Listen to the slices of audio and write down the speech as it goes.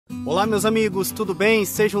Olá meus amigos, tudo bem?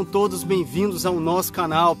 Sejam todos bem-vindos ao nosso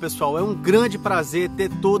canal, pessoal. É um grande prazer ter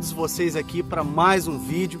todos vocês aqui para mais um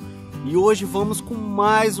vídeo. E hoje vamos com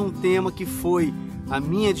mais um tema que foi a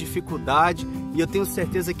minha dificuldade, e eu tenho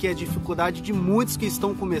certeza que é a dificuldade de muitos que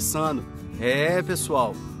estão começando.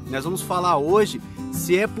 Pessoal, nós vamos falar hoje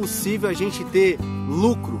se é possível a gente ter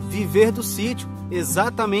lucro, viver do sítio.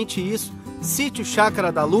 Exatamente isso. Sítio,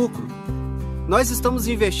 chácara dá lucro? Nós estamos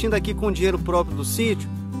investindo aqui com dinheiro próprio do sítio.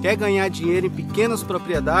 Quer ganhar dinheiro em pequenas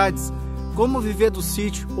propriedades? Como viver do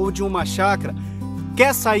sítio ou de uma chácara?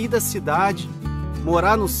 Quer sair da cidade,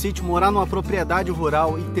 morar no sítio, morar numa propriedade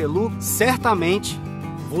rural e ter lucro? Certamente,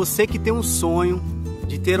 você que tem um sonho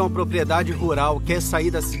de ter uma propriedade rural, quer sair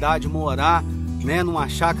da cidade, morar, numa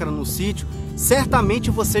chácara, no sítio, certamente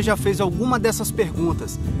você já fez alguma dessas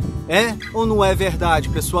perguntas. É ou não é verdade,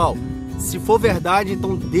 pessoal? Se for verdade,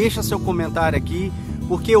 então deixa seu comentário aqui,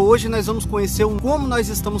 porque hoje nós vamos conhecer como nós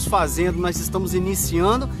estamos fazendo, nós estamos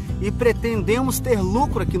iniciando e pretendemos ter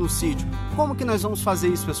lucro aqui no sítio. Como que nós vamos fazer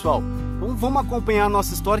isso, pessoal? Então vamos acompanhar a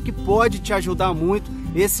nossa história que pode te ajudar muito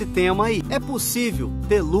esse tema aí. É possível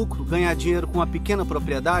ter lucro, ganhar dinheiro com uma pequena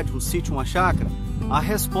propriedade, um sítio, uma chácara? A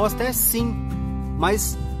resposta é sim,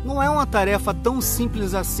 mas não é uma tarefa tão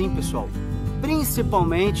simples assim, pessoal.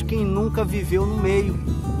 Principalmente quem nunca viveu no meio,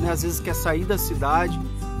 às vezes quer sair da cidade,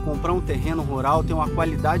 comprar um terreno rural, ter uma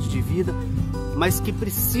qualidade de vida, mas que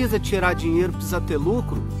precisa tirar dinheiro, precisa ter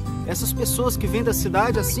lucro. Essas pessoas que vêm da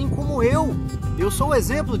cidade, assim como eu sou o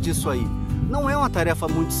exemplo disso aí. Não é uma tarefa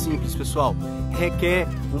muito simples, pessoal. Requer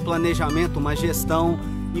um planejamento, uma gestão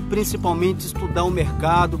e principalmente estudar o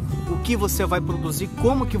mercado, o que você vai produzir,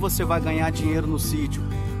 como que você vai ganhar dinheiro no sítio.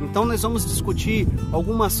 Então nós vamos discutir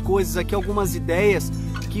algumas coisas aqui, algumas ideias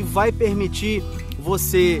que vai permitir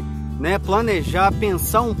você planejar,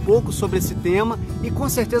 pensar um pouco sobre esse tema e com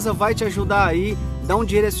certeza vai te ajudar aí, dar um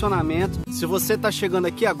direcionamento. Se você está chegando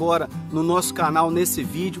aqui agora no nosso canal, nesse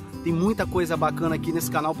vídeo, tem muita coisa bacana aqui nesse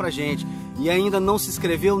canal pra gente. E ainda não se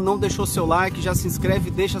inscreveu, não deixou seu like, já se inscreve,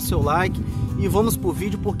 deixa seu like e vamos pro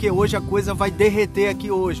vídeo, porque hoje a coisa vai derreter aqui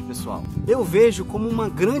hoje, pessoal. Eu vejo como uma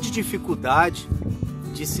grande dificuldade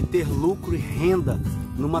de se ter lucro e renda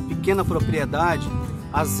numa pequena propriedade.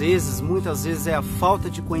 Às vezes, muitas vezes é a falta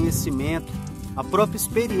de conhecimento, a própria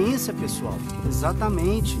experiência, pessoal.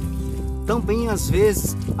 Exatamente. Também às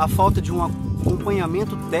vezes a falta de um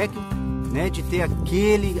acompanhamento técnico, de ter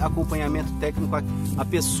aquele acompanhamento técnico, a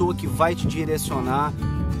pessoa que vai te direcionar,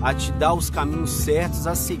 a te dar os caminhos certos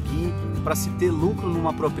a seguir para se ter lucro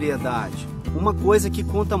numa propriedade. Uma coisa que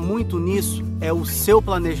conta muito nisso é o seu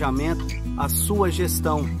planejamento, a sua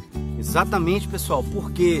gestão. Exatamente, pessoal,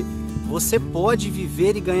 porque você pode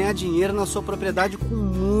viver e ganhar dinheiro na sua propriedade com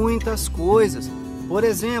muitas coisas. Por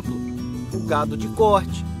exemplo, o gado de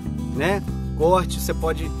corte, Corte, você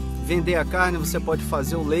pode vender a carne, você pode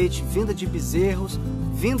fazer o leite, venda de bezerros,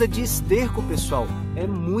 venda de esterco, pessoal. É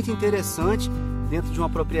muito interessante dentro de uma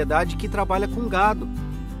propriedade que trabalha com gado.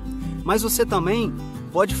 Mas você também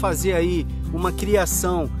pode fazer aí uma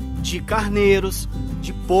criação de carneiros,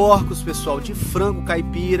 de porcos, pessoal, de frango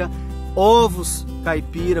caipira, ovos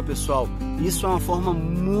caipira, pessoal. Isso é uma forma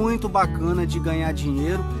muito bacana de ganhar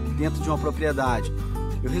dinheiro dentro de uma propriedade.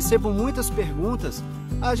 Eu recebo muitas perguntas: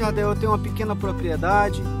 Jardel, eu tenho uma pequena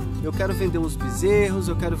propriedade, eu quero vender uns bezerros,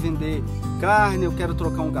 eu quero vender carne, eu quero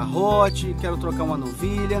trocar um garrote, quero trocar uma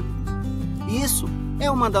novilha. Isso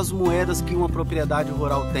é uma das moedas que uma propriedade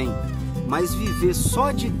rural tem. Mas viver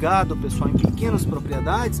só de gado, pessoal, em pequenas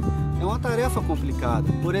propriedades é uma tarefa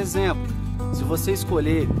complicada. Por exemplo, se você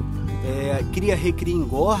escolher cria, recria,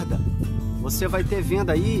 engorda, você vai ter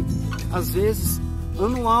venda aí, às vezes,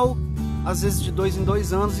 anual, às vezes de 2 em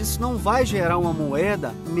 2 anos. Isso não vai gerar uma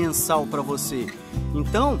moeda mensal para você.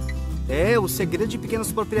 Então, o segredo de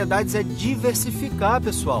pequenas propriedades é diversificar,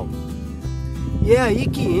 pessoal. E é aí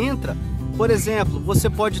que entra, por exemplo, você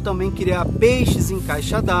pode também criar peixes em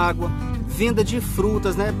caixa d'água, venda de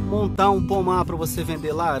frutas, montar um pomar para você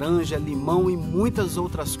vender laranja, limão e muitas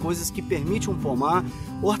outras coisas que permite um pomar,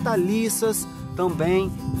 hortaliças também,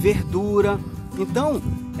 verdura. Então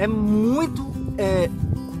é muito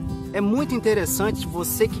interessante,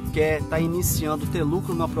 você que quer estar iniciando ter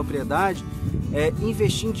lucro na propriedade,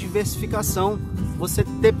 investir em diversificação, você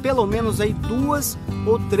ter pelo menos aí 2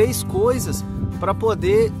 ou 3 coisas para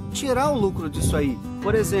poder tirar o lucro disso aí.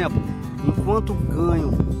 Por exemplo, enquanto o ganho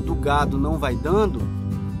do gado não vai dando,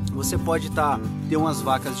 você pode ter umas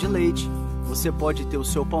vacas de leite, você pode ter o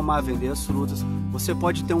seu pomar, vender as frutas, você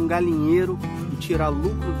pode ter um galinheiro e tirar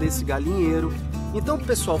lucro desse galinheiro. Então,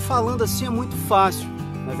 pessoal, falando assim é muito fácil,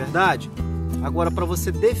 não é verdade? Agora, para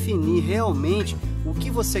você definir realmente o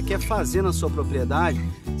que você quer fazer na sua propriedade,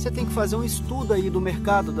 você tem que fazer um estudo aí do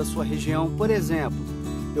mercado da sua região. Por exemplo,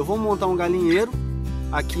 eu vou montar um galinheiro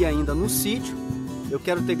aqui ainda no sítio, eu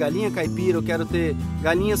quero ter galinha caipira, eu quero ter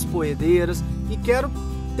galinhas poedeiras e quero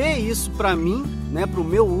ter isso para mim, né, para o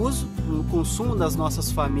meu uso, no consumo das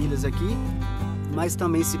nossas famílias aqui, mas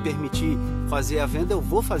também se permitir fazer a venda, eu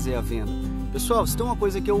vou fazer a venda. Pessoal, se tem uma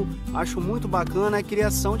coisa que eu acho muito bacana é a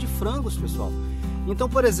criação de frangos, pessoal. Então,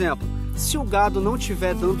 por exemplo, se o gado não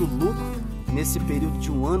estiver dando lucro nesse período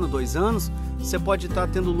de 1 ano, 2 anos, você pode estar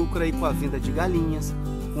tendo lucro aí com a venda de galinhas,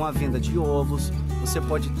 com a venda de ovos, você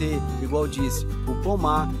pode ter, igual eu disse, o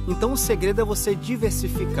pomar. Então o segredo é você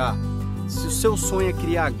diversificar. Se o seu sonho é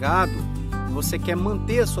criar gado, você quer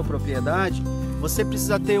manter a sua propriedade, você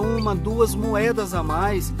precisa ter 1, 2 moedas a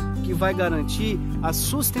mais que vai garantir a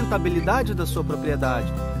sustentabilidade da sua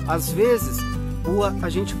propriedade. Às vezes, a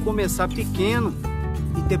gente começar pequeno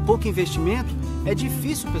e ter pouco investimento, é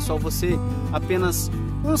difícil, pessoal, você apenas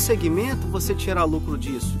um segmento, você tirar lucro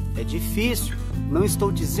disso. É difícil, não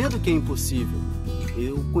estou dizendo que é impossível.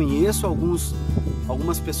 Eu conheço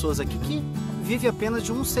algumas pessoas aqui que vivem apenas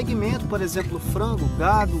de um segmento, por exemplo, frango,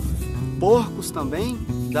 gado, porcos também,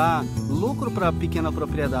 dá lucro para a pequena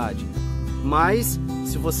propriedade. Mas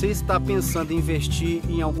se você está pensando em investir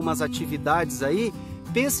em algumas atividades aí,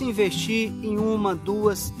 pense em investir em 1,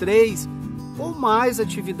 2, 3 ou mais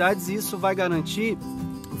atividades, e isso vai garantir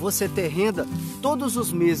você ter renda todos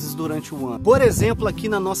os meses durante o ano. Por exemplo, aqui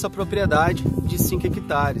na nossa propriedade de 5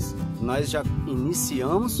 hectares, nós já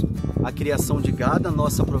iniciamos a criação de gado, a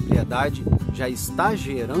nossa propriedade já está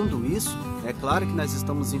gerando isso. É claro que nós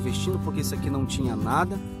estamos investindo porque isso aqui não tinha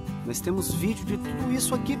nada. Nós temos vídeo de tudo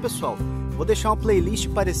isso aqui, pessoal. Vou deixar uma playlist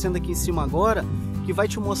aparecendo aqui em cima agora que vai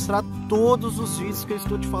te mostrar todos os vídeos que eu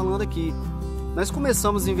estou te falando aqui. Nós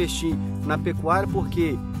começamos a investir na pecuária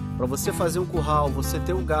porque para você fazer um curral, você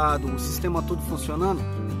ter o gado, o sistema todo funcionando,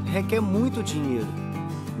 requer muito dinheiro.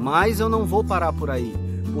 Mas eu não vou parar por aí,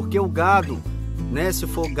 porque o gado, né, se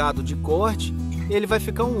for gado de corte, ele vai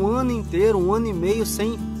ficar 1 ano inteiro, 1 ano e meio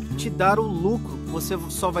sem te dar o lucro. Você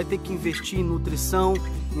só vai ter que investir em nutrição,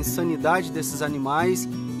 em sanidade desses animais.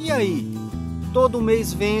 E aí? Todo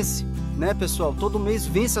mês vence, né, pessoal? Todo mês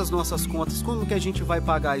vence as nossas contas. Como que a gente vai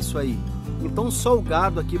pagar isso aí? Então só o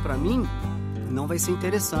gado aqui para mim não vai ser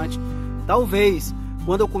interessante. Talvez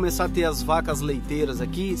quando eu começar a ter as vacas leiteiras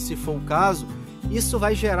aqui, se for o caso, isso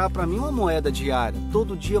vai gerar para mim uma moeda diária.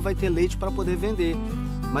 Todo dia vai ter leite para poder vender.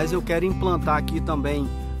 Mas eu quero implantar aqui também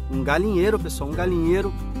um galinheiro, pessoal, um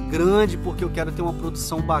galinheiro grande, porque eu quero ter uma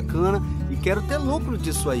produção bacana e quero ter lucro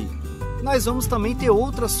disso aí. Nós vamos também ter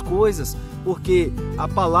outras coisas, porque a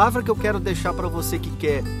palavra que eu quero deixar para você que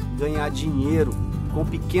quer ganhar dinheiro com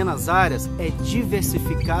pequenas áreas é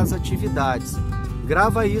diversificar as atividades.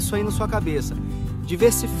 Grava isso aí na sua cabeça.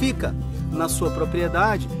 Diversifica na sua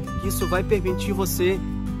propriedade, que isso vai permitir você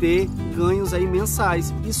ter ganhos aí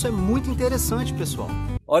mensais. Isso é muito interessante, pessoal.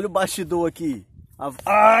 Olha o bastidor aqui.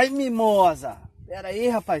 Ai, mimosa! Pera aí,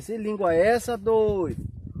 rapaz, que língua é essa, doido?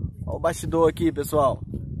 Olha o bastidor aqui, pessoal.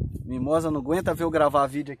 Mimosa não aguenta ver eu gravar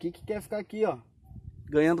vídeo aqui, que quer ficar aqui, ó,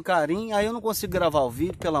 ganhando carinho. Aí eu não consigo gravar o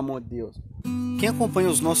vídeo, pelo amor de Deus. Quem acompanha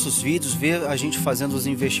os nossos vídeos, vê a gente fazendo os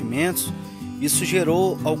investimentos, isso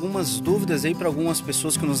gerou algumas dúvidas aí para algumas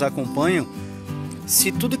pessoas que nos acompanham,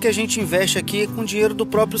 se tudo que a gente investe aqui é com dinheiro do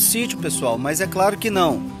próprio sítio, pessoal. Mas é claro que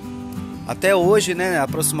não. Até hoje, né,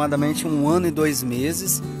 aproximadamente 1 ano e 2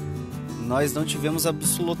 meses, nós não tivemos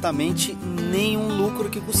absolutamente nenhum lucro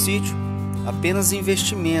aqui com o sítio. Apenas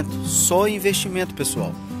investimento, só investimento,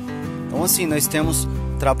 pessoal. Então assim, nós temos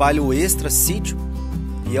trabalho extra sítio,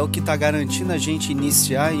 e é o que está garantindo a gente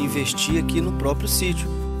iniciar e investir aqui no próprio sítio.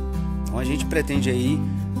 Então a gente pretende aí,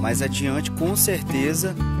 mais adiante, com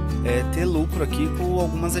certeza, ter lucro aqui com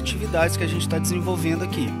algumas atividades que a gente está desenvolvendo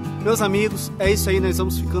aqui. Meus amigos, é isso aí, nós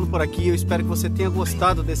vamos ficando por aqui. Eu espero que você tenha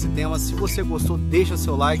gostado desse tema. Se você gostou, deixa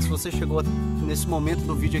seu like. Se você chegou nesse momento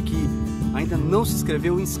do vídeo aqui, ainda não se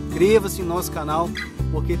inscreveu, inscreva-se em nosso canal,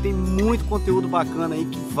 porque tem muito conteúdo bacana aí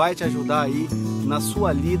que vai te ajudar aí na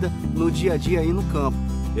sua lida, no dia a dia aí no campo.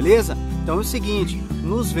 Beleza? Então é o seguinte,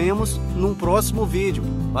 nos vemos num próximo vídeo.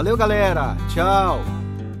 Valeu, galera! Tchau!